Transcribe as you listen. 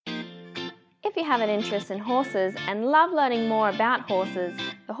If you have an interest in horses and love learning more about horses,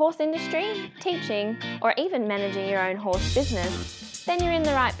 the horse industry, teaching, or even managing your own horse business, then you're in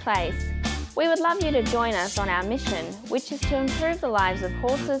the right place. We would love you to join us on our mission, which is to improve the lives of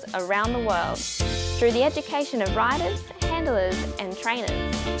horses around the world through the education of riders, handlers, and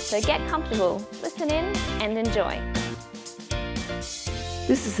trainers. So get comfortable, listen in, and enjoy.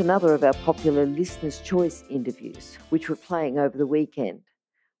 This is another of our popular Listener's Choice interviews, which we're playing over the weekend.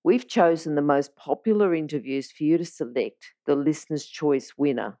 We've chosen the most popular interviews for you to select the Listener's Choice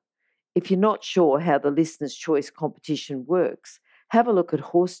winner. If you're not sure how the Listener's Choice competition works, have a look at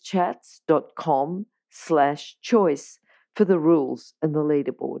horsechats.com/choice for the rules and the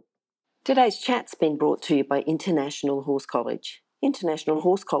leaderboard. Today's chat's been brought to you by International Horse College. International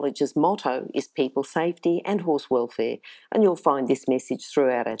Horse College's motto is people safety and horse welfare, and you'll find this message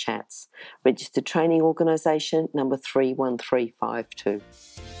throughout our chats. Registered Training Organisation number 31352.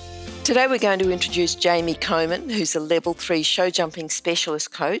 Today we're going to introduce Jamie Coman, who's a Level 3 show jumping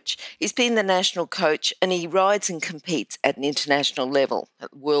specialist coach. He's been the national coach and he rides and competes at an international level,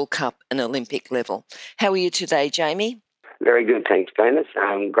 at World Cup and Olympic level. How are you today, Jamie? Very good, thanks, Glennis.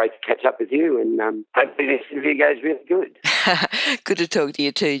 Great to catch up with you, and hopefully this interview goes really good. Good to talk to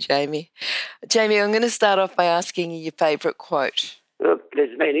you too, Jamie. Jamie, I'm going to start off by asking you your favourite quote. Look,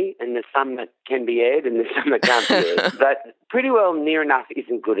 there's many, and there's some that can be aired and there's some that can't be aired. But pretty well near enough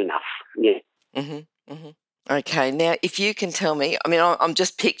isn't good enough, yeah. Okay, now if you can tell me, I'm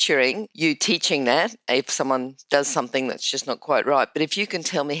just picturing you teaching that if someone does something that's just not quite right, but if you can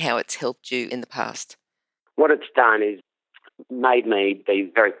tell me how it's helped you in the past. What it's done is made me be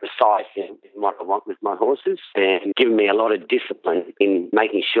very precise in what I want with my horses and given me a lot of discipline in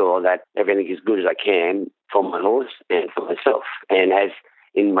making sure that everything is good as I can for my horse and for myself. And as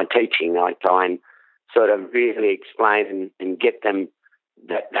in my teaching, I try and sort of really explain and get them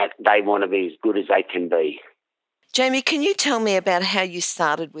that they want to be as good as they can be. Jamie, can you tell me about how you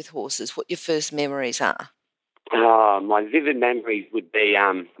started with horses, what your first memories are? My vivid memories would be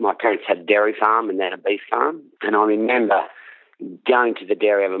my parents had a dairy farm and then a beef farm, and I remember going to the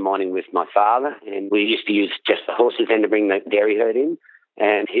dairy every morning with my father, and we used to use just the horses then to bring the dairy herd in,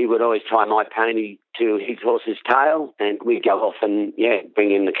 and he would always tie my pony to his horse's tail, and we'd go off and, bring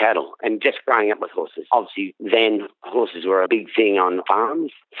in the cattle. And just growing up with horses. Obviously, then horses were a big thing on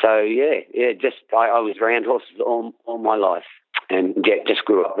farms. So, I was around horses all my life and just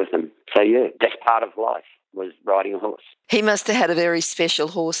grew up with them. So, that's part of life, was riding a horse. He must have had a very special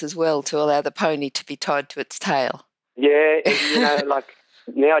horse as well to allow the pony to be tied to its tail. Yeah, like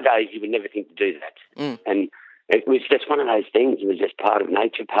nowadays you would never think to do that. And it was just one of those things. It was just part of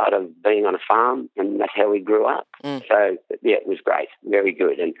nature, part of being on a farm, and that's how we grew up. So, it was great, very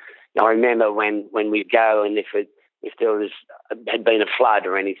good. And I remember when we'd go and if there had been a flood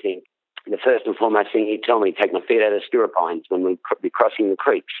or anything, the first and foremost thing he'd tell me, take my feet out of the stirrupines when we'd be crossing the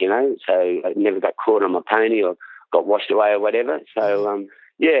creeks, so I never got caught on my pony or got washed away or whatever. So,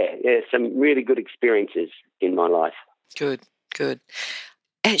 some really good experiences in my life. Good.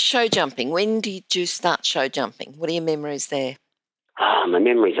 Show jumping, when did you start show jumping? What are your memories there? My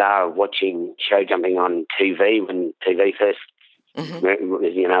memories are watching show jumping on TV when TV first was,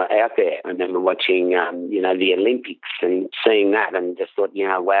 out there. I remember watching, the Olympics and seeing that and just thought,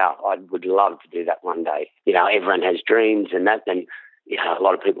 wow, I would love to do that one day. Everyone has dreams and that, and, a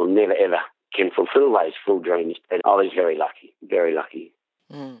lot of people never, ever can fulfill those full dreams. But I was very lucky, very lucky.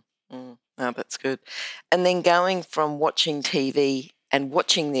 Oh, that's good. And then going from watching TV and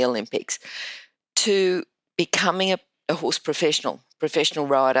watching the Olympics to becoming a horse professional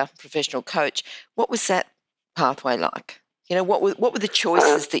rider, professional coach, what was that pathway like? What were the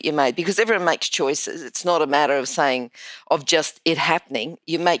choices that you made? Because everyone makes choices. It's not a matter of just it happening.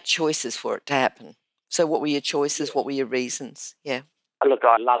 You make choices for it to happen. So what were your choices? What were your reasons? Yeah. Look,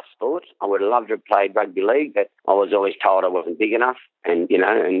 I love sport. I would have loved to have played rugby league, but I was always told I wasn't big enough. And,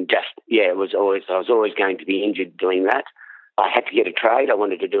 I was always going to be injured doing that. I had to get a trade. I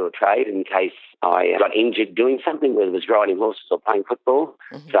wanted to do a trade in case I got injured doing something, whether it was riding horses or playing football.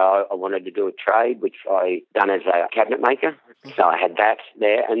 So I wanted to do a trade, which I done as a cabinet maker. So I had that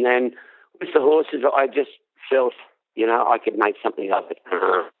there. And then with the horses, I just felt, I could make something of it.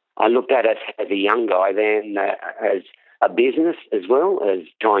 I looked at it as a young guy then as a business as well as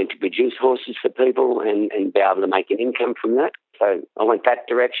trying to produce horses for people and be able to make an income from that. So I went that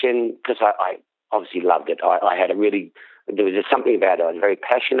direction because I obviously loved it. I had there was just something about it. I was very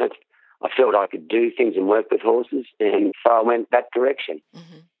passionate. I felt I could do things and work with horses, and so I went that direction.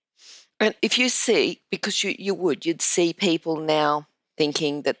 And if you see, because you'd see people now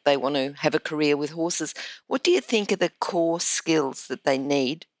thinking that they want to have a career with horses, what do you think are the core skills that they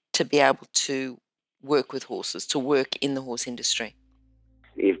need to to be able to work with horses, to work in the horse industry?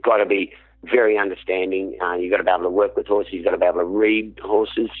 You've got to be very understanding. You've got to be able to work with horses. You've got to be able to read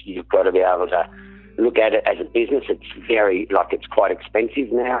horses. You've got to be able to look at it as a business. It's quite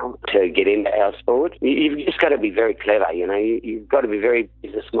expensive now to get into our sport. You've just got to be very clever, You've got to be very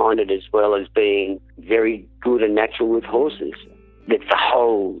business-minded as well as being very good and natural with horses. It's a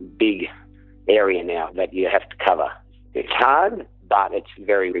whole big area now that you have to cover. It's hard, but it's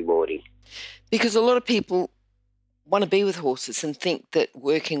very rewarding. Because a lot of people want to be with horses and think that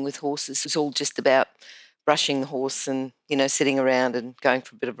working with horses is all just about brushing the horse and, sitting around and going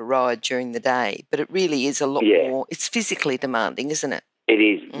for a bit of a ride during the day. But it really is a lot more. It's physically demanding, isn't it? It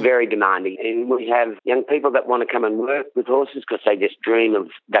is very demanding. And we have young people that want to come and work with horses because they just dream of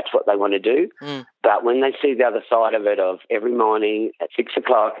that's what they want to do. But when they see the other side of it, of every morning at 6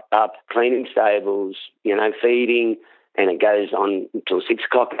 o'clock up, cleaning stables, feeding, and it goes on until 6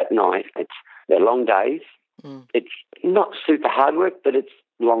 o'clock at night, they're long days. It's not super hard work, but it's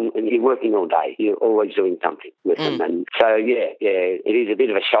long, and you're working all day. You're always doing something with them. And so, it is a bit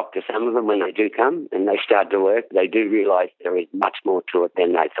of a shock to some of them when they do come and they start to work. They do realise there is much more to it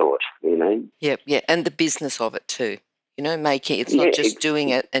than they thought, Yeah, and the business of it too. It's not just doing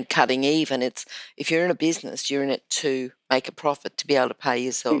it and cutting even. It's, if you're in a business, you're in it to make a profit, to be able to pay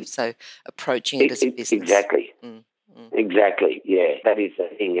yourself. So approaching it as a business. Exactly. Exactly, yeah. That is the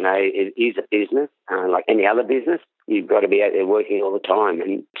thing, it is a business. Like any other business, you've got to be out there working all the time.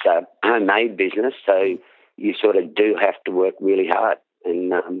 And it's a homemade business, so you sort of do have to work really hard.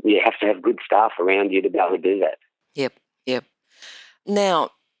 And you have to have good staff around you to be able to do that. Yep.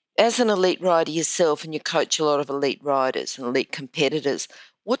 Now, as an elite rider yourself, and you coach a lot of elite riders and elite competitors,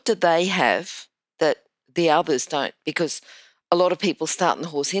 what do they have that the others don't? Because a lot of people start in the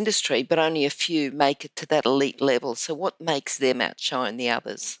horse industry, but only a few make it to that elite level. So what makes them outshine the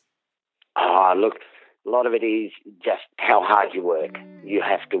others? Look, a lot of it is just how hard you work. You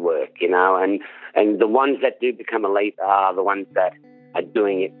have to work, and the ones that do become elite are the ones that are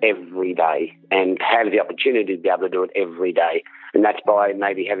doing it every day and have the opportunity to be able to do it every day. And that's by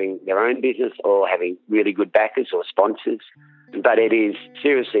maybe having their own business or having really good backers or sponsors. But it is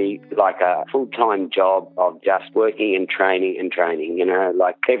seriously like a full-time job of just working and training.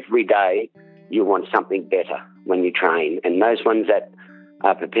 Like every day you want something better when you train. And those ones that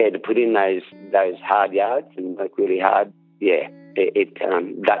are prepared to put in those hard yards and work really hard,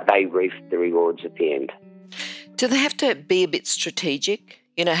 that they reap the rewards at the end. Do they have to be a bit strategic,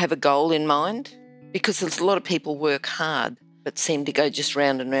 have a goal in mind? Because there's a lot of people work hard but seem to go just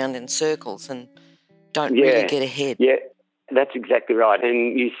round and round in circles and don't really get ahead. Yeah. That's exactly right.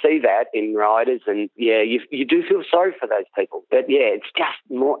 And you see that in riders and, you do feel sorry for those people. But, it's just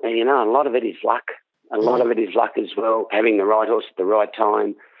more, a lot of it is luck. A lot of it is luck as well, having the right horse at the right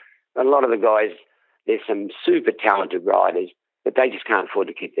time. A lot of the guys, there's some super talented riders, but they just can't afford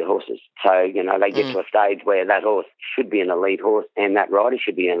to keep their horses. So, they get to a stage where that horse should be an elite horse and that rider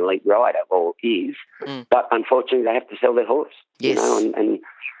should be an elite rider, or is. But unfortunately, they have to sell their horse, and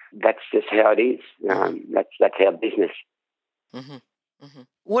that's just how it is. That's our business.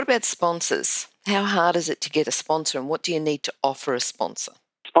 What about sponsors? How hard is it to get a sponsor, and what do you need to offer a sponsor?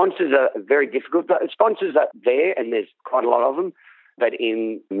 Sponsors are very difficult. Sponsors are there, and there's quite a lot of them, but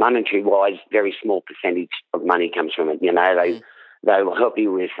in monetary-wise, very small percentage of money comes from it. They will help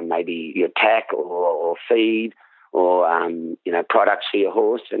you with maybe your tack or feed or, products for your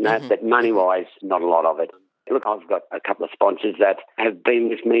horse and that, but money-wise, not a lot of it. Look, I've got a couple of sponsors that have been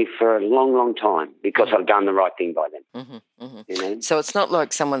with me for a long, long time because I've done the right thing by them. So it's not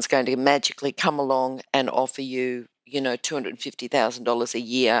like someone's going to magically come along and offer you, $250,000 a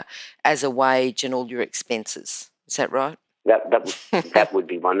year as a wage and all your expenses. Is that right? That would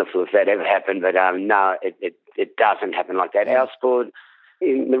be wonderful if that ever happened, but no, it doesn't happen like that. Our sport,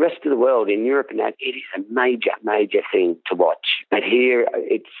 in the rest of the world, in Europe and that, it is a major, major thing to watch. But here,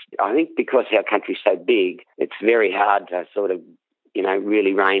 I think because our country's so big, it's very hard to sort of,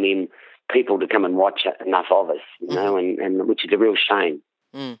 really rein in people to come and watch enough of us, and which is a real shame.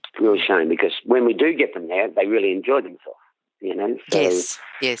 A real shame, because when we do get them there, they really enjoy themselves, So,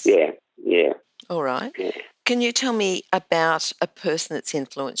 yes. Yeah. All right. Yeah. Can you tell me about a person that's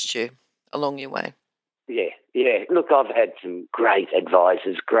influenced you along your way? Yeah. Look, I've had some great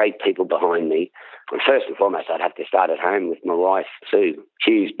advisors, great people behind me. And first and foremost, I'd have to start at home with my wife, Sue.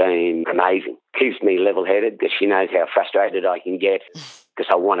 She's been amazing. Keeps me level-headed because she knows how frustrated I can get because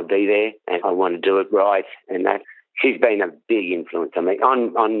I want to be there and I want to do it right and that. She's been a big influence on me,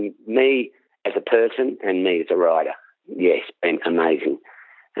 on me as a person and me as a rider. Yes, been amazing.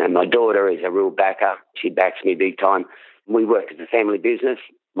 And my daughter is a real backer. She backs me big time. We work as a family business,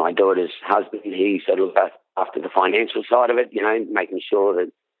 My daughter's husband, he sort of looked after the financial side of it, you know, making sure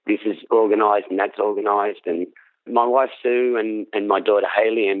that this is organised and that's organised. And my wife, Sue, and my daughter,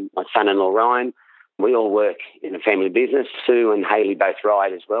 Hayley, and my son-in-law, Ryan, we all work in a family business. Sue and Hayley both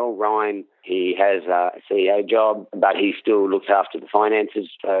ride as well. Ryan, he has a CEO job, but he still looks after the finances.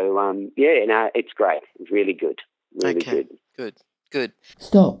 So, it's great. It's really good. Really good.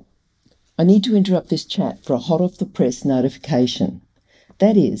 Stop. I need to interrupt this chat for a hot-off-the-press notification.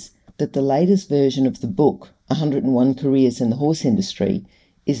 That is, that the latest version of the book, 101 Careers in the Horse Industry,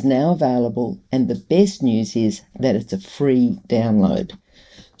 is now available, and the best news is that it's a free download.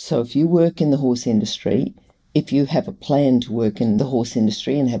 So if you work in the horse industry, if you have a plan to work in the horse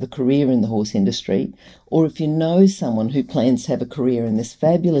industry and have a career in the horse industry, or if you know someone who plans to have a career in this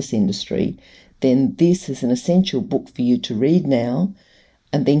fabulous industry, then this is an essential book for you to read now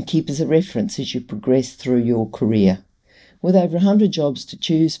and then keep as a reference as you progress through your career. With over 100 jobs to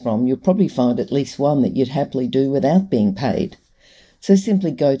choose from, you'll probably find at least one that you'd happily do without being paid. So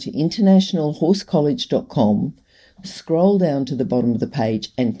simply go to internationalhorsecollege.com, scroll down to the bottom of the page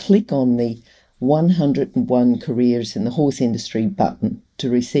and click on the 101 Careers in the Horse Industry button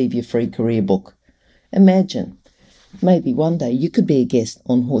to receive your free career book. Imagine, maybe one day you could be a guest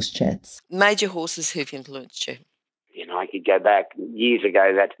on Horse Chats. Major horses who've influenced you. You know, I could go back years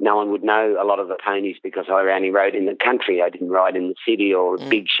ago that no one would know a lot of the ponies because I only rode in the country. I didn't ride in the city or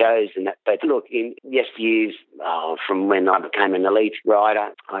big shows and that. But look, in yesteryears, from when I became an elite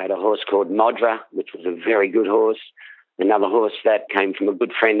rider, I had a horse called Modra, which was a very good horse. Another horse that came from a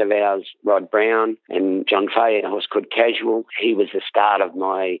good friend of ours, Rod Brown, and John Fay, a horse called Casual. He was the start of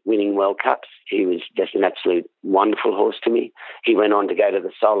my winning World Cups. He was just an absolute wonderful horse to me. He went on to go to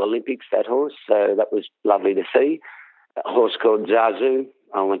the Seoul Olympics, that horse, so that was lovely to see. A horse called Zazu,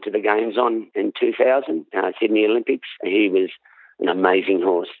 I went to the games on in 2000, Sydney Olympics. He was an amazing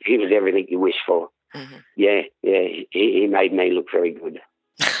horse. He was everything you wish for. Mm-hmm. He made me look very good.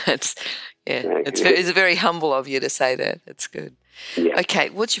 It's very humble of you to say that. It's good. Yeah. Okay,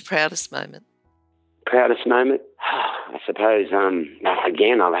 what's your proudest moment? Proudest moment? I suppose,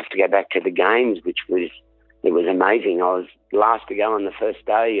 again, I'll have to go back to the games, it was amazing. I was last to go on the first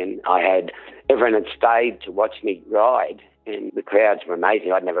day and everyone had stayed to watch me ride and the crowds were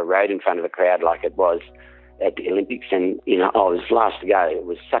amazing. I'd never rode in front of a crowd like it was at the Olympics and, you know, I was last to go. It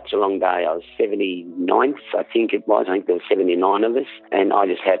was such a long day. I was 79th, I think it was. I think there were 79 of us and I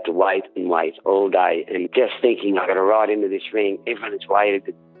just had to wait and wait all day and just thinking I've got to ride into this ring. Everyone has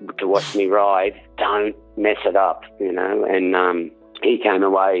waited to watch me ride. Don't mess it up, you know. And he came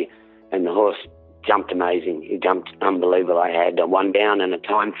away and the horse jumped amazing. He jumped unbelievable. I had a 1 down and a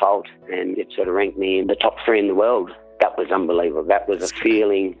time fault and it sort of ranked me in the top 3 in the world. That was unbelievable. That was a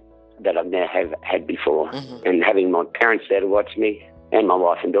feeling that I've never had before. Mm-hmm. And having my parents there to watch me and my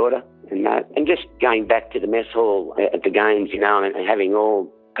wife and daughter and just going back to the mess hall at the games, you know, and having all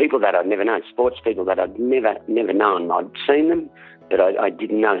people that I'd never known, sports people that I'd never known. I'd seen them, but I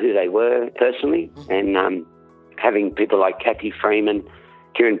didn't know who they were personally. Mm-hmm. And having people like Kathy Freeman,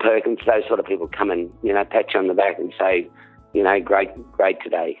 Kieran Perkins, those sort of people come and, you know, pat you on the back and say, you know, great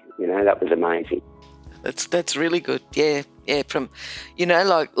today. You know, that was amazing. That's really good. Yeah. From, you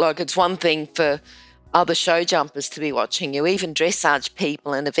know, like it's one thing for other show jumpers to be watching you, even dressage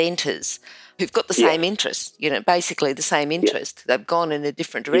people and eventers who've got the same interest, you know, basically the same interest. Yeah. They've gone in a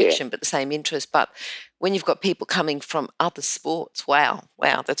different direction, but the same interest. But when you've got people coming from other sports, wow,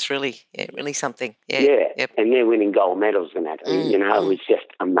 that's really something. Yeah. Yep. And they're winning gold medals and that. You know, it was just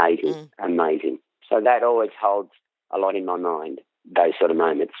amazing. So that always holds a lot in my mind, those sort of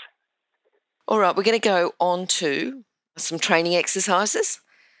moments. All right, we're going to go on to some training exercises.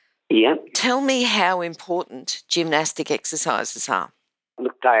 Yeah. Tell me how important gymnastic exercises are.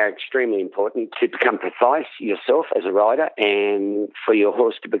 Look, they are extremely important to become precise yourself as a rider and for your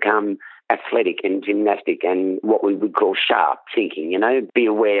horse to become athletic and gymnastic and what we would call sharp thinking, you know, be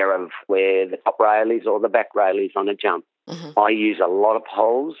aware of where the top rail is or the back rail is on a jump. Mm-hmm. I use a lot of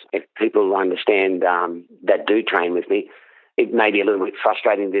poles. If people understand that do train with me, it may be a little bit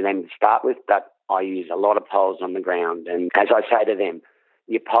frustrating to them to start with, but I use a lot of poles on the ground. And as I say to them,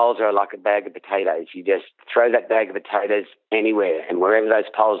 your poles are like a bag of potatoes. You just throw that bag of potatoes anywhere, and wherever those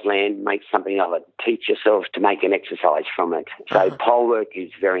poles land, make something of it. Teach yourself to make an exercise from it. So pole work is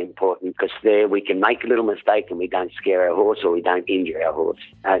very important because there we can make a little mistake and we don't scare our horse or we don't injure our horse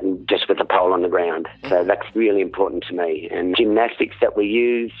just with the pole on the ground. So that's really important to me. And gymnastics that we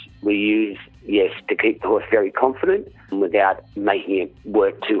use yes, to keep the horse very confident without making it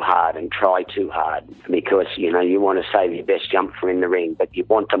work too hard and try too hard, because, you want to save your best jump for in the ring, but you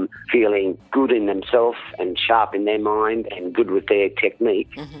want them feeling good in themselves and sharp in their mind and good with their technique.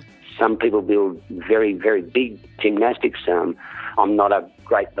 Mm-hmm. Some people build very, very big gymnastics. I'm not a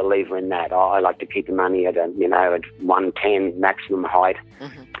great believer in that. I like to keep them only at, at 110 maximum height,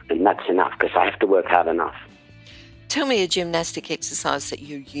 mm-hmm. and that's enough because I have to work hard enough. Tell me a gymnastic exercise that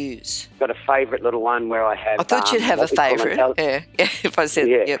you use. I've got a favourite little one where I have... I thought you'd have a favourite. Yeah, if I said...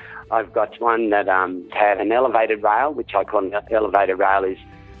 Yeah, yep. I've got one that had an elevated rail, which I call an elevated rail is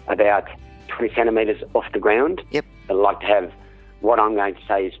about 20 centimetres off the ground. Yep. I like to have what I'm going to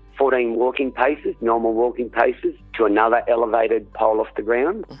say is 14 walking paces, normal walking paces, to another elevated pole off the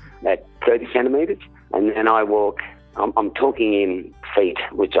ground at 30 centimetres. And then I walk... I'm talking in feet,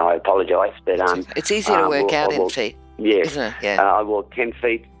 which I apologise, but... it's easier to work out in feet. Yes. Isn't it? Yeah. I walk 10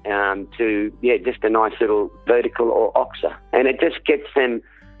 feet to, just a nice little vertical or oxa. And it just gets them...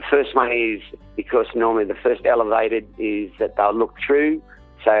 First one is, because normally the first elevated is that they'll look through,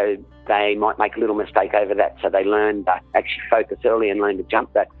 so they might make a little mistake over that. So they learn to actually focus early and learn to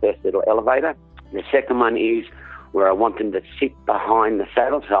jump that first little elevator. The second one is where I want them to sit behind the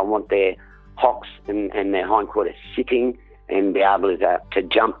saddle, so I want their hocks and their hindquarters sitting and be able to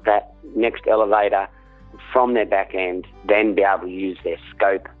jump that next elevator from their back end, then be able to use their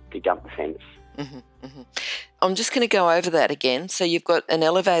scope to jump the fence. Mm-hmm, mm-hmm. I'm just going to go over that again. So you've got an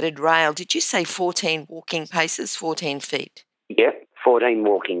elevated rail. Did you say 14 walking paces, 14 feet? Yep, 14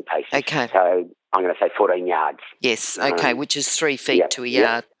 walking paces. Okay. So I'm going to say 14 yards. Yes, okay, which is 3 feet to a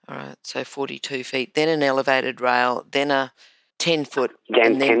yard. All right, so 42 feet. Then an elevated rail, then a 10-foot,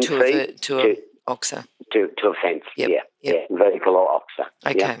 and then to a oxa. To a fence, yep. Yeah, vertical or oxa.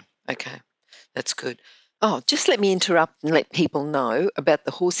 Okay, that's good. Oh, just let me interrupt and let people know about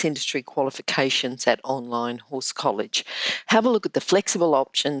the horse industry qualifications at Online Horse College. Have a look at the flexible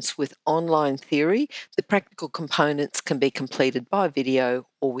options with online theory. The practical components can be completed by video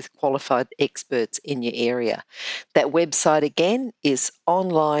or with qualified experts in your area. That website again is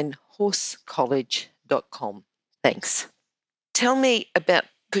onlinehorsecollege.com. Thanks. Tell me about,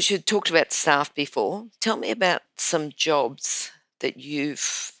 because you talked about staff before, tell me about some jobs that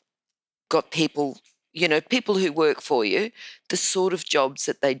you've got people who work for you, the sort of jobs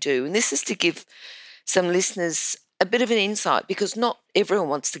that they do. And this is to give some listeners a bit of an insight, because not everyone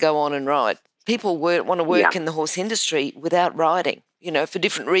wants to go on and ride. People want to work in the horse industry without riding. For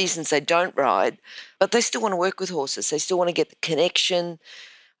different reasons they don't ride, but they still want to work with horses. They still want to get the connection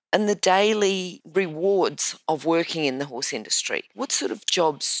and the daily rewards of working in the horse industry. What sort of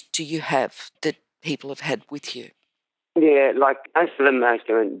jobs do you have that people have had with you? Yeah, like most of them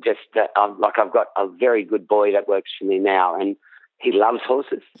just I've got a very good boy that works for me now, and he loves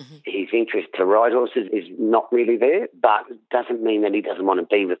horses. Mm-hmm. His interest to ride horses is not really there, but it doesn't mean that he doesn't want to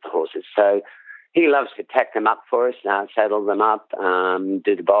be with the horses. So he loves to tack them up for us, saddle them up,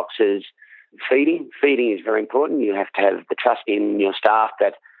 do the boxes. Feeding is very important. You have to have the trust in your staff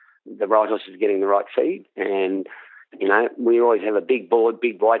that the right horse is getting the right feed, and we always have a big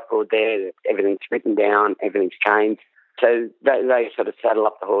whiteboard there. Everything's written down, everything's changed. So they sort of saddle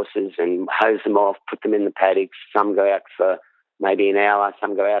up the horses and hose them off, put them in the paddocks. Some go out for maybe an hour,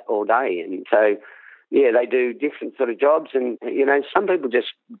 some go out all day. And so, they do different sort of jobs. And, some people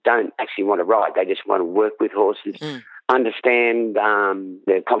just don't actually want to ride. They just want to work with horses, understand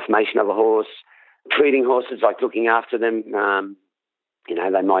the conformation of a horse, treating horses, like looking after them.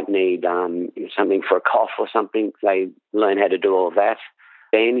 They might need something for a cough or something. They learn how to do all of that.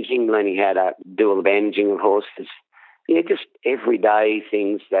 Bandaging, learning how to do all the bandaging of horses. Yeah, just everyday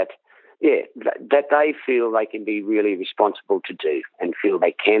things that they feel they can be really responsible to do and feel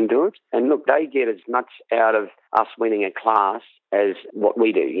they can do it. And look, they get as much out of us winning a class as what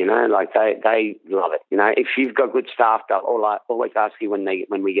we do, like they love it. If you've got good staff, they'll always ask you when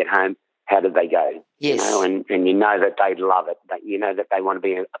we get home, how did they go? Yes. And you know that they love it, that that they want to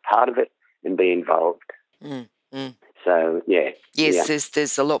be a part of it and be involved. So, Yes, yeah.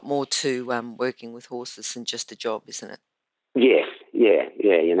 There's a lot more to working with horses than just a job, isn't it? Yes, yeah.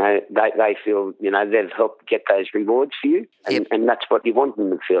 They feel, they've helped get those rewards for you, and that's what you want them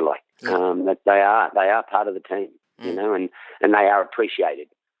to feel like, that they are part of the team, and they are appreciated.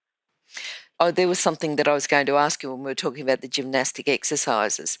 Oh, there was something that I was going to ask you when we were talking about the gymnastic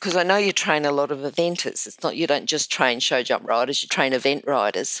exercises, because I know you train a lot of eventers. It's not, you don't just train show jump riders, you train event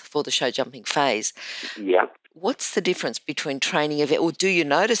riders for the show jumping phase. Yeah. What's the difference between training or do you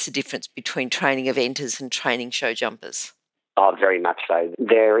notice a difference between training eventers and training show jumpers? Oh, very much so.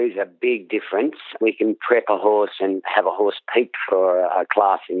 There is a big difference. We can prep a horse and have a horse peak for a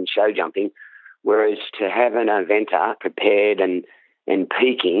class in show jumping, Whereas to have an eventer prepared and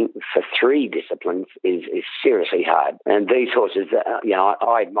peaking for 3 disciplines is seriously hard. And these horses,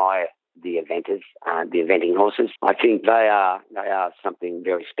 I admire the eventers, the eventing horses. I think they are something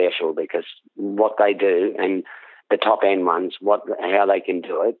very special because what they do, and the top end ones, how they can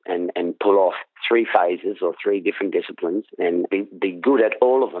do it and pull off 3 phases or 3 different disciplines and be good at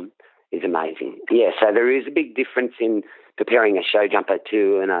all of them is amazing. Yeah, so there is a big difference in preparing a show jumper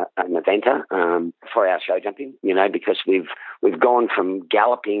to an eventer for our show jumping, because we've gone from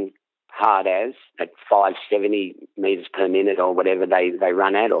galloping hard as at 570 metres per minute or whatever they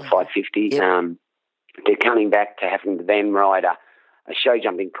run at, or 550. Yep. They're coming back to having to then ride a show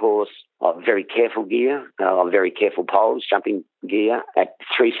jumping course of very careful gear, of very careful poles, jumping gear at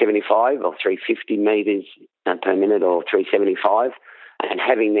 375 or 350 metres per minute or 375, and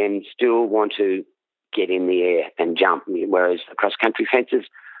having them still want to get in the air and jump, whereas the cross-country fences,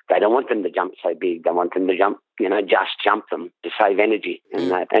 they don't want them to jump so big. They want them to jump, just jump them to save energy and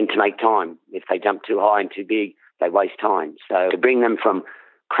to make time. If they jump too high and too big, they waste time. So to bring them from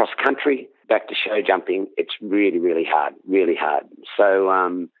cross-country back to show jumping, it's really, really hard, really hard.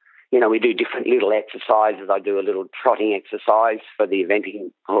 So, we do different little exercises. I do a little trotting exercise for the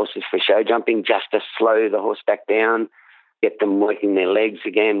eventing horses for show jumping just to slow the horse back down, get them working their legs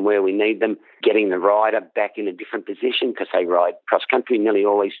again where we need them, getting the rider back in a different position because they ride cross-country nearly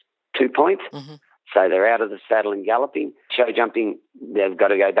always 2 point. Mm-hmm. So they're out of the saddle and galloping. Show jumping, they've got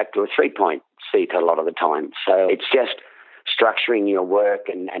to go back to a 3-point seat a lot of the time. So it's just structuring your work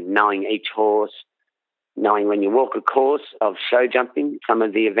and knowing each horse, knowing when you walk a course of show jumping, some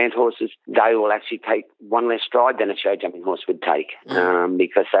of the event horses, they will actually take one less stride than a show jumping horse would take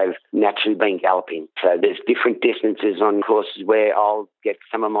because they've naturally been galloping. So there's different distances on courses where I'll get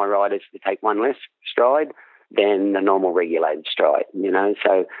some of my riders to take one less stride than the normal regulated stride,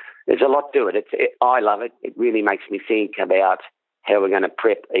 So there's a lot to it. I love it. It really makes me think about how we're going to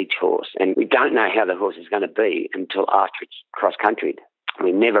prep each horse. And we don't know how the horse is going to be until after it's cross-country.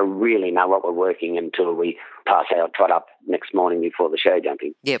 We never really know what we're working until we pass our trot up next morning before the show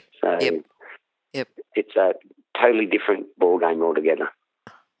jumping. Yep. So Yep. It's a totally different ball game altogether.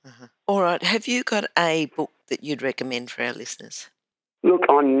 Uh-huh. All right. Have you got a book that you'd recommend for our listeners? Look,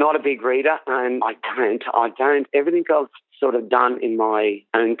 I'm not a big reader, and I don't. Everything I've sort of done in my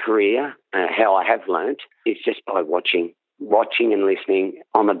own career, how I have learnt, is just by watching and listening.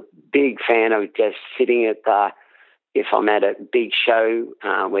 I'm a big fan of just sitting at if I'm at a big show,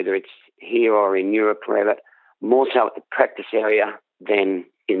 whether it's here or in Europe, wherever, more so at the practice area than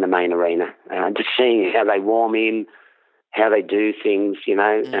in the main arena. Just seeing how they warm in, how they do things,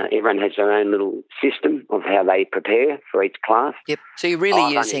 everyone has their own little system of how they prepare for each class. Yep. So you're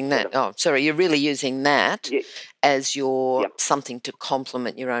really using that. You're really using that as your something to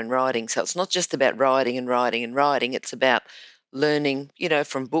complement your own riding. So it's not just about riding and riding and riding. It's about learning,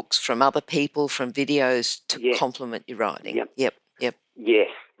 from books, from other people, from videos to complement your riding. Yep. Yes.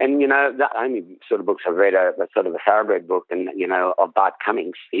 And, the only sort of books I've read are sort of a thoroughbred book and, of Bart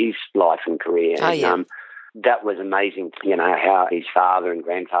Cummings, his life and career. Oh, yeah. And, that was amazing, how his father and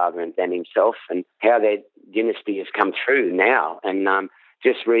grandfather and then himself and how their dynasty has come through now. And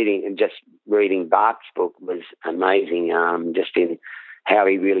just reading Bart's book was amazing, just in how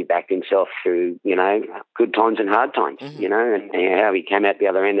he really backed himself through, good times and hard times, and how he came out the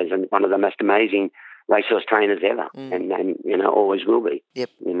other end as one of the most amazing racehorse trainers ever and always will be. Yep.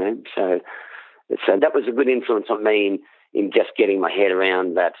 So that was a good influence on me in just getting my head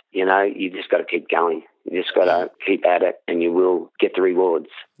around that, you just got to keep going. You just got to keep at it and you will get the rewards.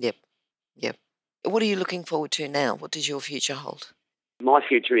 Yep. What are you looking forward to now? What does your future hold? My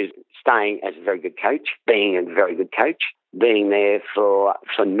future is staying as a very good coach, being a very good coach, being there for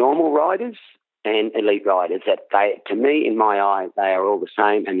normal riders and elite riders. That to me, in my eye, they are all the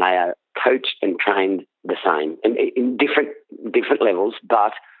same and they are coached and trained the same and in different levels,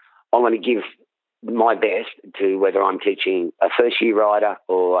 but I want to give my best to whether I'm teaching a first-year rider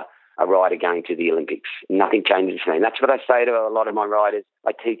or a rider going to the Olympics. Nothing changes for me. And that's what I say to a lot of my riders.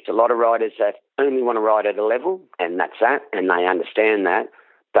 I teach a lot of riders that only want to ride at a level, and that's that, and they understand that,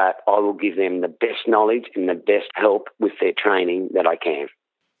 but I will give them the best knowledge and the best help with their training that I can.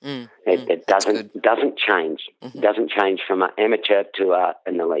 It doesn't change. Mm-hmm. It doesn't change from an amateur to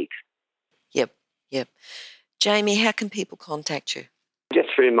an elite. Yep. Jamie, how can people contact you? Just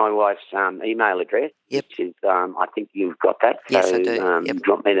through my wife's email address, which is, I think you've got that. Yes, so, I do. You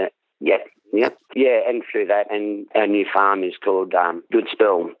want me to, Yeah, and through that. And our new farm is called Good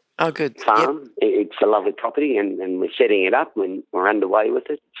Spell Farm. Yep. It's a lovely property and we're setting it up. We're underway with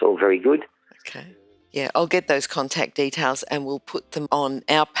it. It's all very good. Okay. Yeah, I'll get those contact details and we'll put them on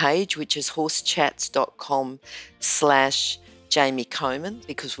our page, which is horsechats.com/Jamie Coman,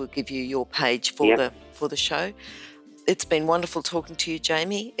 because we'll give you your page for the show. It's been wonderful talking to you,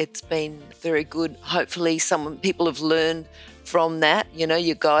 Jamie. It's been very good. Hopefully people have learned from that,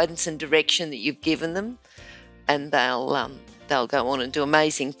 your guidance and direction that you've given them, and they'll go on and do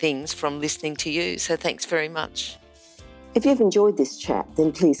amazing things from listening to you. So thanks very much. If you've enjoyed this chat,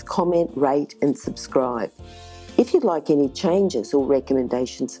 then please comment, rate and subscribe. If you'd like any changes or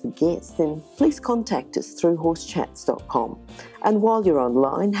recommendations for guests, then please contact us through horsechats.com. And while you're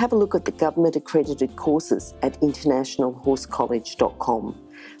online, have a look at the government-accredited courses at internationalhorsecollege.com.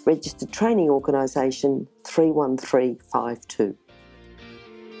 Registered Training Organisation 31352.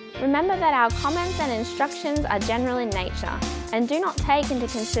 Remember that our comments and instructions are general in nature and do not take into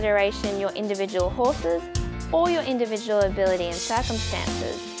consideration your individual horses or your individual ability and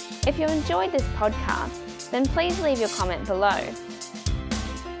circumstances. If you enjoyed this podcast, then please leave your comment below.